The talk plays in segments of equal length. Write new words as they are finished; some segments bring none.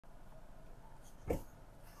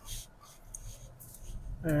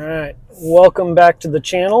All right, welcome back to the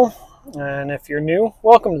channel, and if you're new,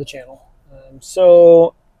 welcome to the channel.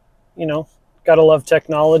 Gotta love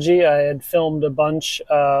technology. I had filmed a bunch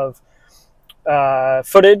of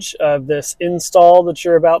footage of this install that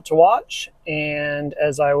you're about to watch, and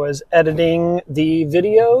as I was editing the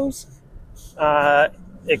videos,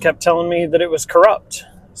 it kept telling me that it was corrupt,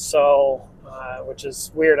 so which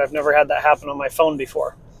is weird. I've never had that happen on my phone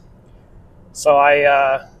before. So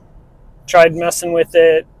I tried messing with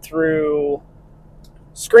it through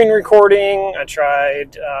screen recording. I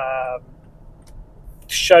tried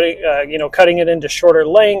cutting it into shorter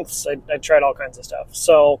lengths. I tried all kinds of stuff.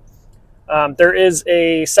 So there is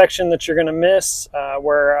a section that you're going to miss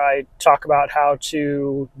where I talk about how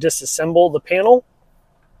to disassemble the panel.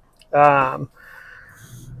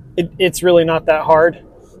 It's really not that hard.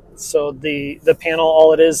 So the panel,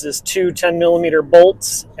 all it is two 10mm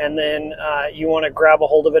bolts, and then you want to grab a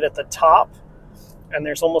hold of it at the top, and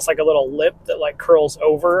there's almost like a little lip that like curls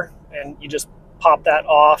over, and you just pop that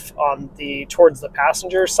off on towards the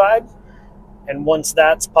passenger side. And once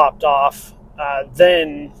that's popped off,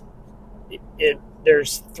 then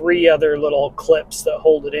there's three other little clips that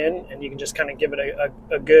hold it in, and you can just kind of give it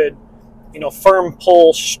a good, firm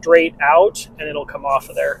pull straight out, and it'll come off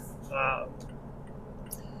of there.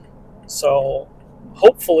 So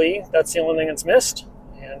hopefully that's the only thing that's missed,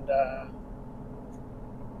 and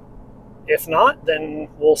if not, then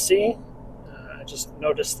we'll see. I just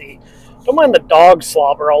noticed don't mind the dog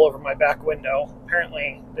slobber all over my back window.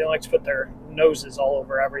 Apparently they like to put their noses all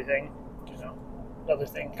over everything. Another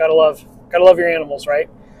thing. Gotta love your animals, right?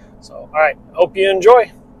 So, all right, hope you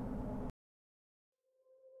enjoy.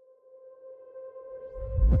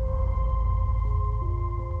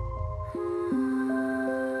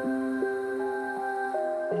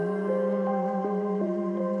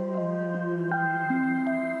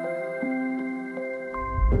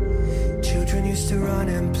 Children used to run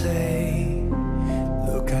and play.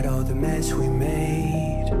 Look at all the mess we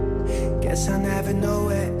made. Guess I never know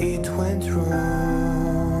where it went wrong.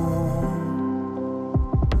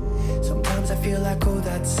 Sometimes I feel like all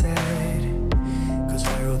that's said, 'cause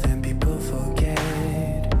viral then people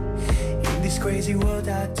forget. In this crazy world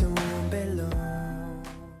I don't belong.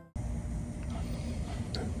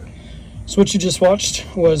 So what you just watched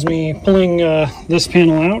was me pulling this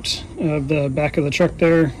panel out of the back of the truck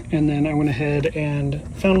there, and then I went ahead and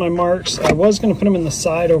found my marks. I was going to put them in the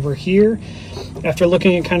side over here after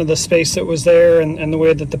looking at kind of the space that was there and the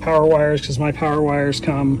way that the power wires, because my power wires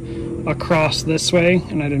come across this way,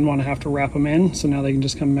 and I didn't want to have to wrap them in, so now they can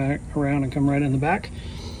just come back around and come right in the back.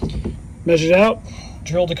 Measured out,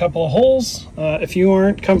 drilled a couple of holes. If you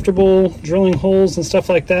aren't comfortable drilling holes and stuff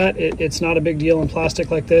like that, it's not a big deal in plastic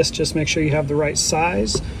like this. Just make sure you have the right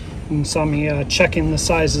size. You saw me checking the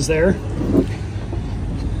sizes there.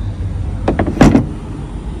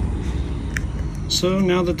 So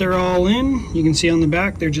now that they're all in, you can see on the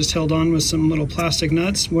back they're just held on with some little plastic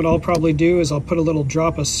nuts. What I'll probably do is I'll put a little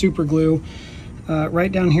drop of super glue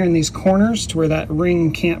right down here in these corners to where that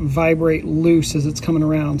ring can't vibrate loose as it's coming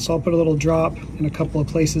around. So I'll put a little drop in a couple of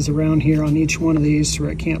places around here on each one of these so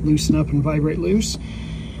it can't loosen up and vibrate loose.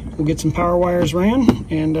 We'll get some power wires ran,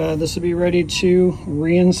 and this will be ready to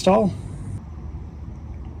reinstall.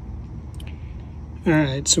 All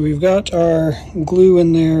right, so we've got our glue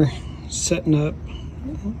in there setting up.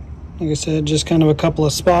 Like I said, just kind of a couple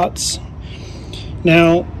of spots.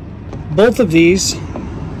 Now, both of these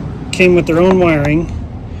came with their own wiring.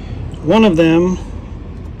 One of them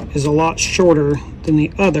is a lot shorter than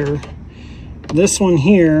the other. This one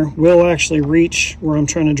here will actually reach where I'm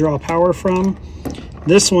trying to draw power from.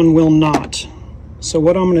 This one will not. So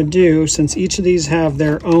what I'm going to do, since each of these have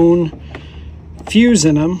their own fuse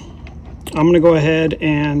in them, I'm going to go ahead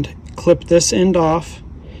and clip this end off,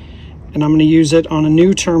 and I'm going to use it on a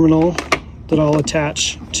new terminal that I'll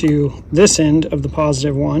attach to this end of the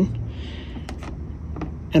positive one.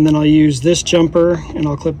 And then I'll use this jumper and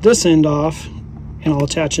I'll clip this end off, and I'll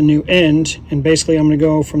attach a new end. And basically I'm going to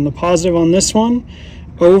go from the positive on this one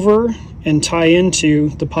over and tie into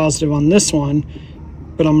the positive on this one,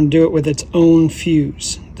 but I'm going to do it with its own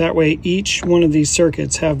fuse. That way each one of these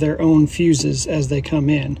circuits have their own fuses as they come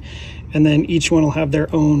in, and then each one will have their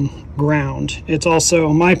own ground. It's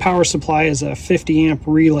also, my power supply is a 50 amp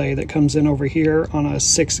relay that comes in over here on a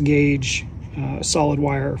 6 gauge solid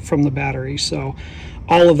wire from the battery. So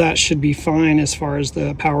all of that should be fine as far as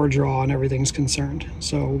the power draw and everything's concerned.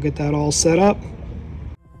 So we'll get that all set up.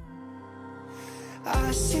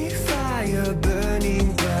 I see fire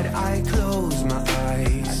burning, but I close my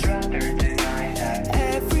eyes. I'd rather deny that.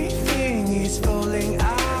 Everything is falling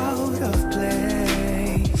out of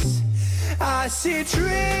place. I I see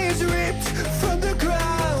trees ripped from the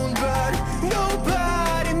ground, but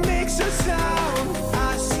nobody makes a sound.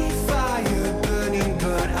 I see fire burning,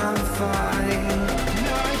 but I'm fine.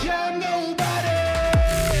 I am nobody.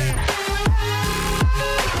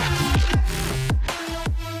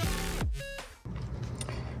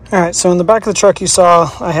 Alright, so in the back of the truck you saw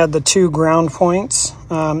I had the 2 ground points.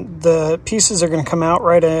 The pieces are going to come out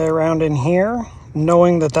right around in here,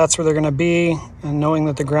 knowing that that's where they're going to be, and knowing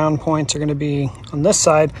that the ground points are going to be on this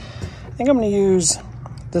side. I think I'm going to use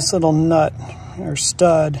this little nut or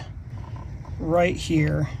stud right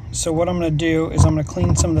here. So what I'm going to do is I'm going to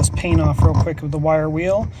clean some of this paint off real quick with the wire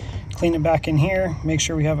wheel, clean it back in here, make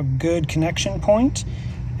sure we have a good connection point,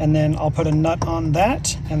 and then I'll put a nut on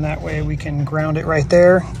that, and that way we can ground it right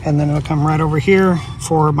there, and then it'll come right over here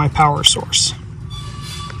for my power source.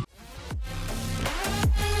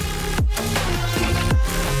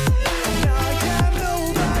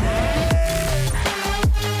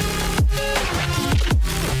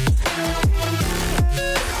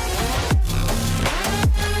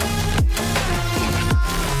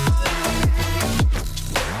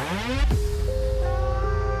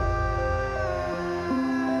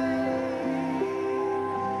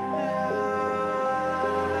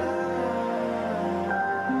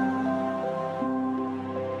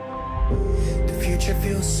 Future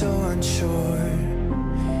feels so unsure.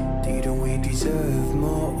 Didn't we deserve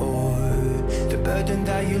more? The burden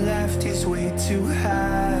that you left is way too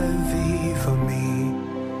heavy for me.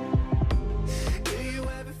 Do you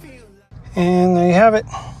ever feel like... And there you have it.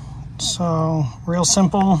 So real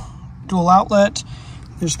simple, dual outlet.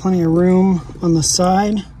 There's plenty of room on the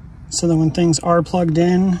side so that when things are plugged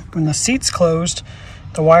in, when the seat's closed,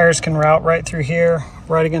 the wires can route right through here,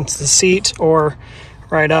 right against the seat, or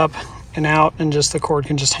right up and out, and just the cord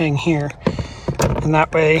can just hang here. And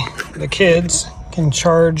that way the kids can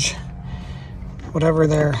charge whatever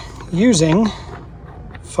they're using,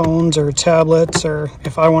 phones or tablets, or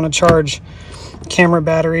if I want to charge camera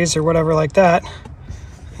batteries or whatever like that,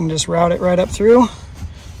 I can just route it right up through,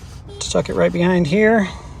 stuck it right behind here.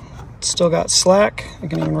 It's still got slack. I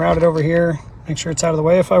can even route it over here, make sure it's out of the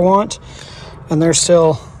way if I want, and there's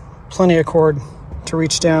still plenty of cord to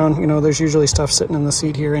reach down. You know, there's usually stuff sitting in the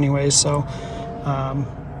seat here anyways, so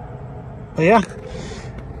but yeah,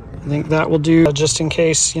 I think that will do, just in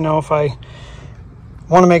case, you know, if I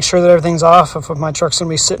want to make sure that everything's off, if my truck's gonna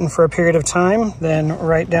be sitting for a period of time, then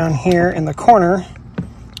right down here in the corner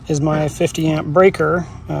is my 50 amp breaker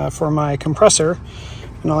for my compressor,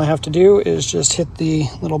 and all I have to do is just hit the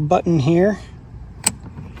little button here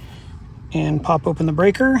and pop open the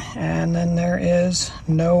breaker, and then there is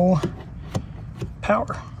no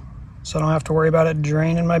power, so I don't have to worry about it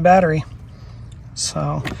draining my battery.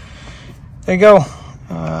 So there you go.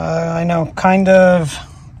 I know, kind of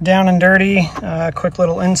down and dirty, quick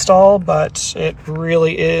little install, but it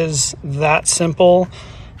really is that simple.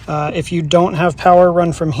 If you don't have power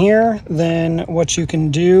run from here, then what you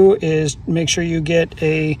can do is make sure you get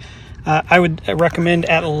a I would recommend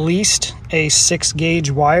at least a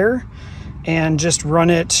 6-gauge wire, and just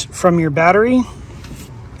run it from your battery,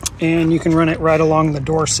 and you can run it right along the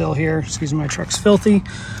door sill here. Excuse me, my truck's filthy.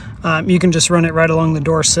 You can just run it right along the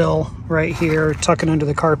door sill right here, tuck it under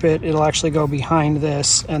the carpet. It'll actually go behind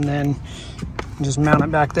this, and then just mount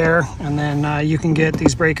it back there. And then you can get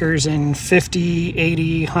these breakers in 50,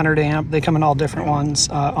 80, 100 amp. They come in all different ones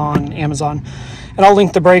on Amazon. And I'll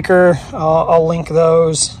link the breaker. I'll link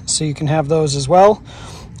those so you can have those as well.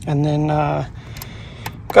 And then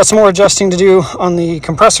got some more adjusting to do on the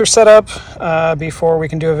compressor setup before we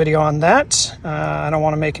can do a video on that. I don't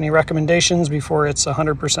want to make any recommendations before it's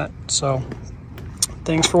 100%. So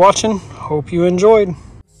thanks for watching. Hope you enjoyed.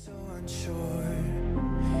 So unsure.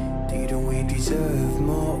 Didn't we deserve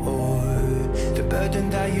more? The burden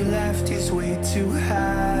that you left is way too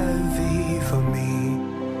heavy for me.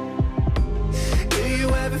 Do you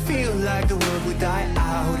ever feel like the world would die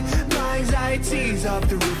out? My anxieties off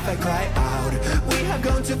the roof, I cry out. We have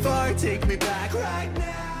gone too far, take me back right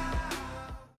now.